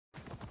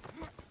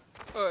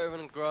Alright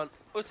everyone, Grant,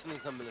 utterly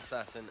I'm an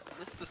assassin, and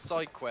this is the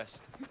side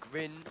quest,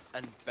 Grin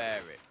and Bear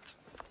It.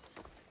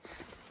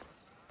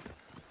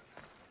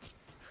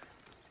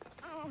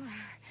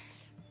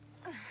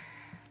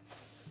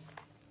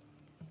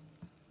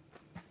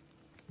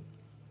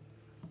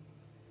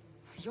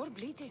 You're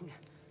bleeding.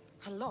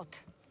 A lot.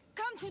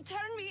 Come to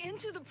turn me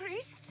into the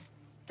priests?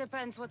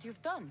 Depends what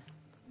you've done.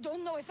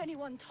 Don't know if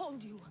anyone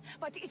told you,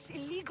 but it's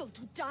illegal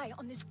to die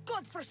on this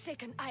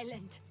godforsaken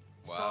island.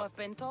 Wow. So I've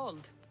been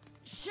told.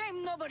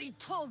 Shame nobody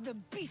told the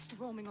beast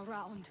roaming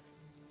around.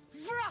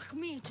 Vrach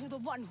me to the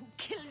one who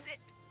kills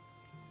it.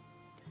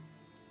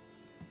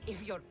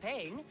 If you're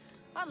paying,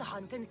 I'll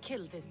hunt and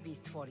kill this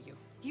beast for you.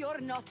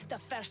 You're not the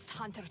first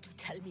hunter to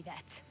tell me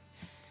that.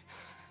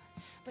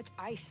 But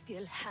I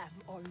still have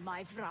all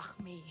my vrach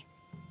me.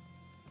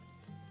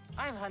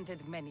 I've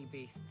hunted many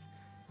beasts.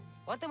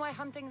 What am I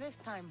hunting this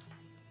time?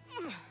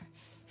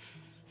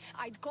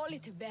 I'd call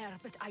it a bear,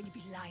 but I'd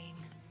be lying.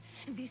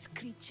 This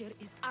creature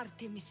is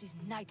Artemis's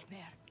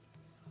nightmare.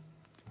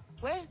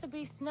 Where's the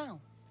beast now?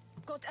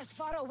 Got as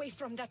far away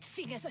from that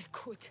thing as I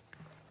could.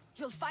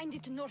 You'll find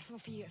it north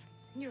of here,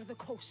 near the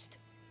coast.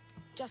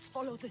 Just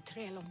follow the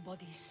trail of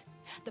bodies.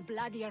 The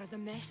bloodier the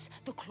mess,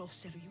 the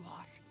closer you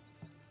are.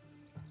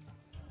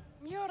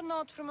 You're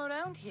not from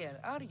around here,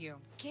 are you?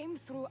 Came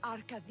through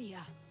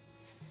Arcadia,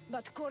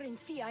 but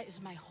Corinthia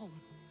is my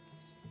home.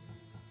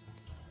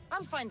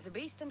 I'll find the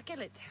beast and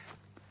kill it.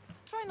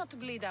 Try not to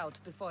bleed out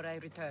before I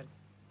return.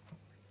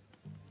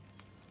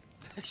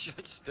 She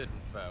just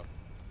didn't fail.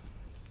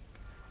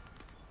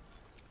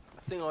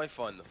 The thing I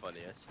find the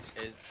funniest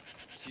is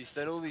she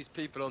sent all these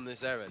people on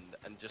this errand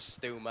and just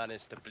still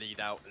managed to bleed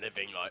out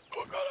living like,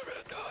 oh god, I'm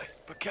gonna die,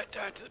 but get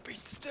down to the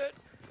beast instead.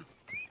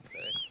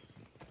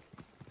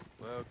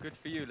 Well, good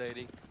for you,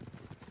 lady.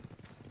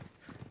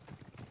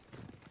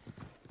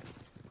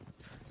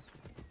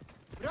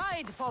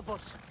 Ride,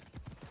 Phobos!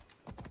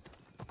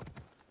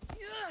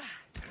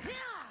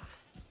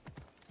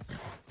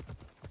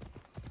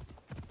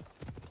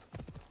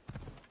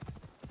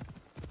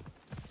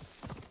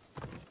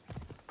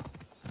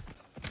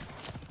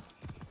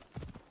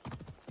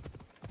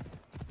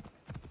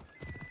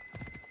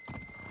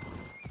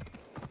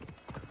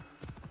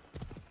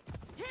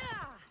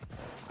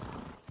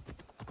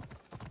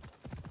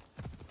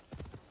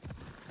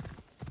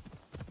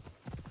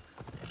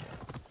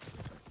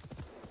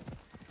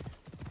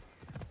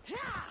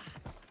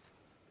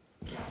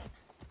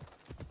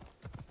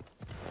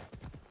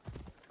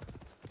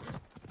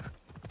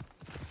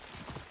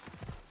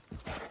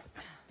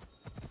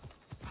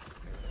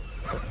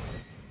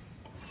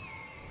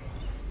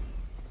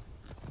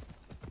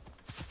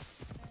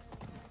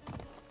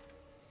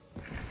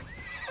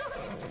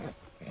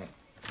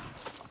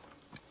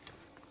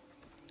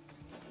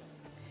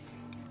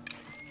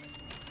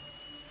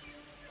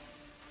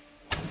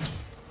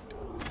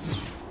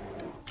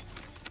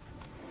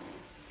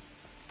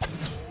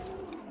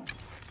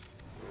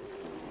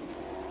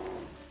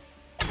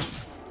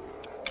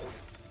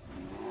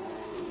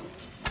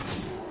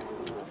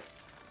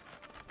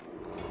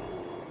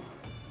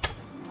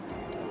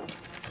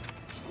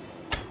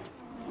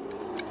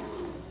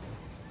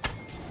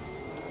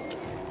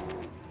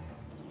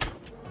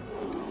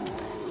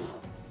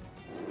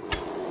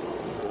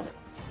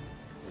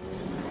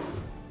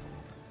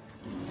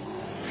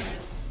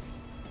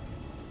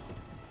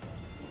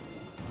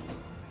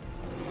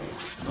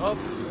 Up.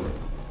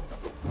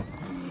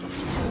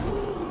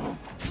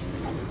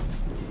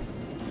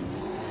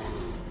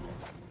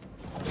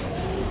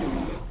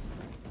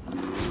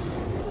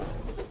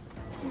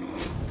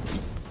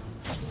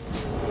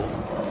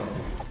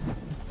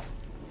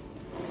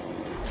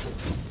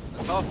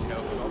 Up,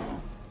 no.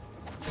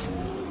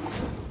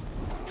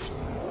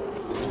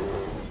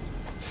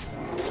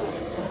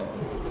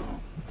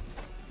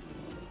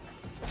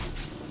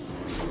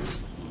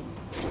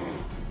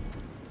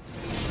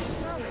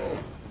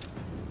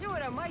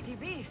 Mighty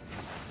beast,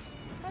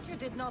 but you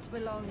did not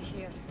belong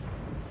here.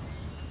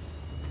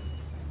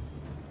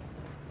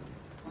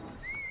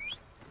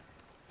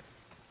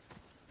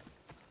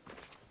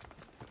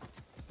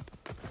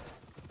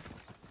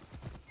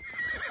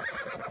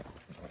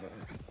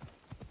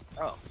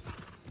 Oh.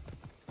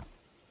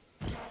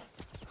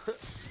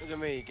 Look at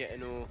me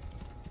getting all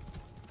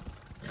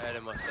ahead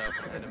of myself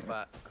and heading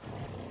back.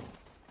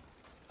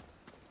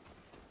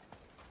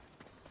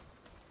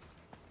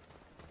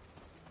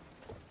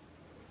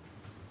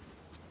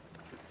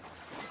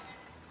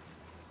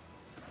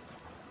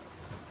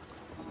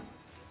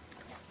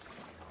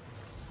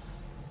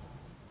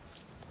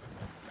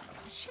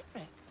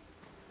 Shipwreck.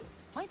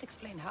 Might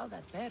explain how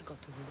that bear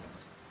got to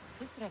Delos.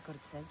 This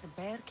record says the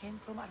bear came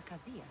from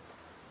Arcadia.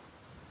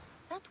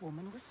 That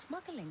woman was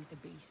smuggling the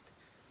beast.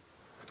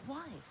 But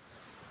why?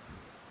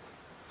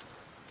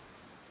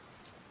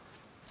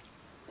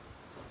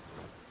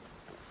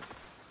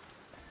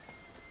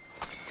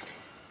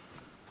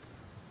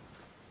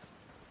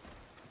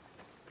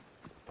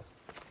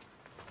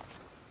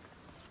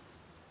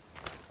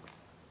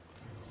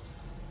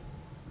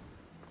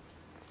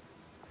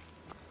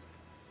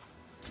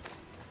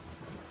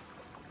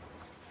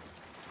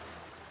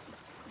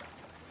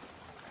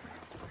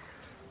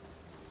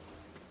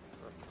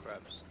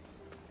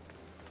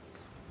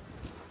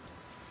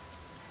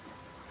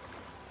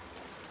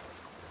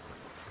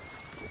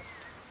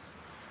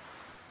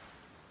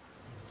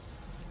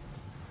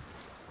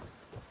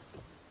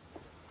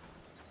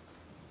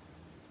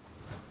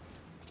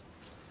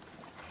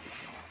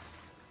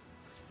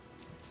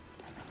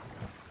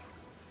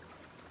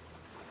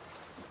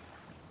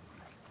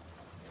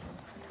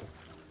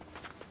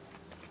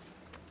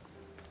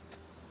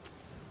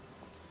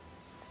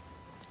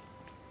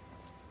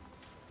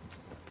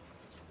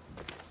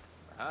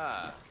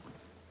 Aha!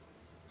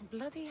 A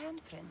bloody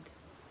handprint.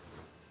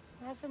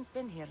 Hasn't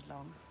been here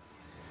long.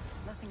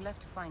 There's nothing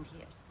left to find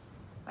here.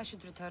 I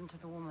should return to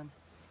the woman.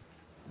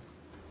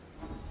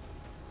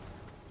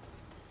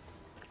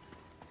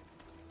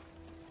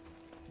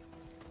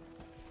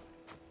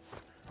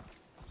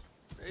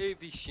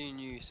 Maybe she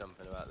knew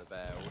something about the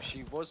bear, or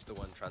she was the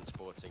one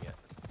transporting it.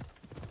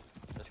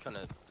 That's kind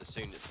of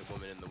assumed it's a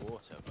woman in the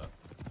water, but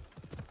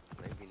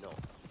maybe not.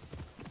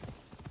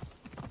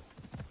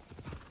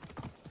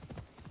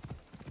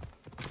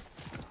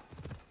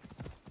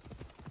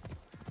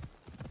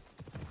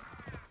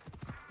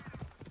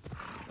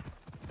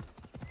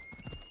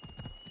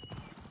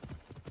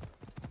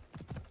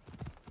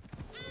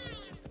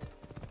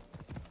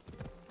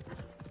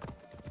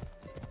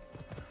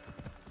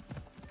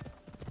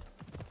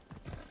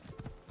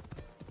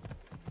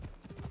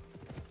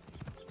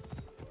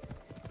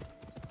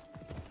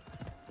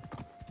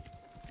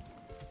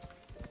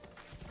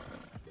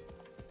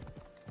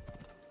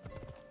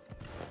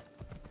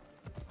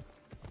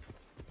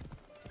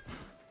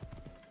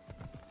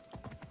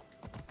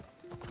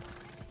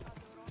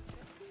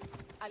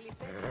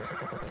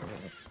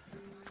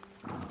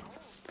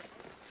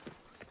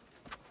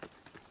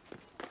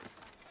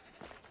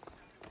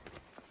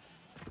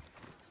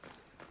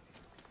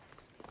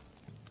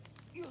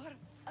 You're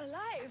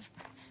alive?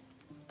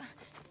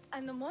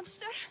 And the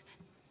monster?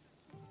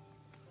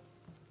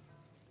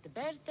 The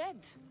bear's dead,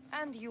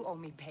 and you owe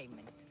me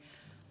payment.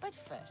 But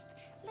first,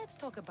 let's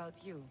talk about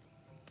you.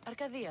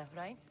 Arcadia,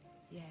 right?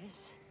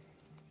 Yes.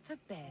 The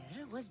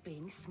bear was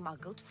being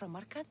smuggled from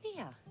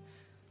Arcadia.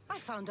 I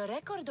found a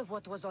record of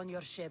what was on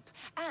your ship,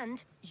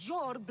 and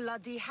your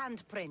bloody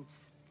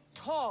handprints.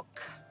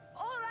 Talk!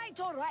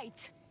 All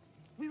right.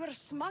 We were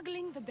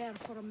smuggling the bear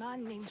for a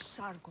man named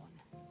Sargon.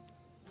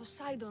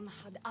 Poseidon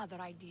had other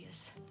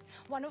ideas.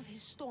 One of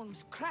his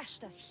storms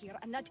crashed us here,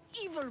 and that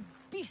evil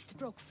beast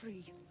broke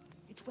free.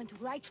 It went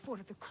right for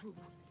the crew.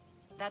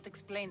 That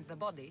explains the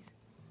bodies.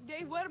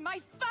 They were my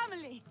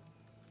family!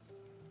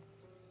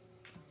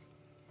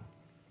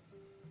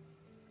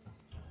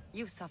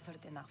 You've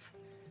suffered enough.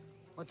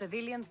 What the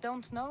Villians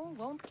don't know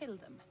won't kill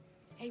them.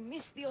 A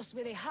Misthios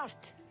with a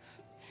heart.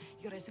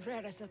 You're as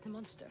rare as that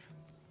monster.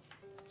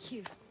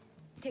 Here,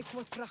 take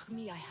what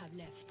frachmi I have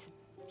left.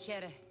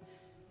 Here.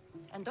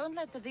 And don't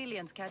let the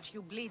Villians catch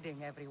you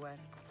bleeding everywhere.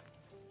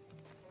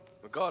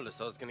 Regardless,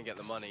 I was going to get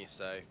the money,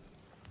 so...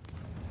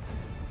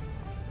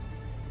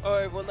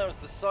 Alright, well, that was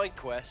the side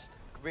quest,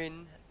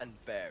 Grin and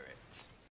Bear It.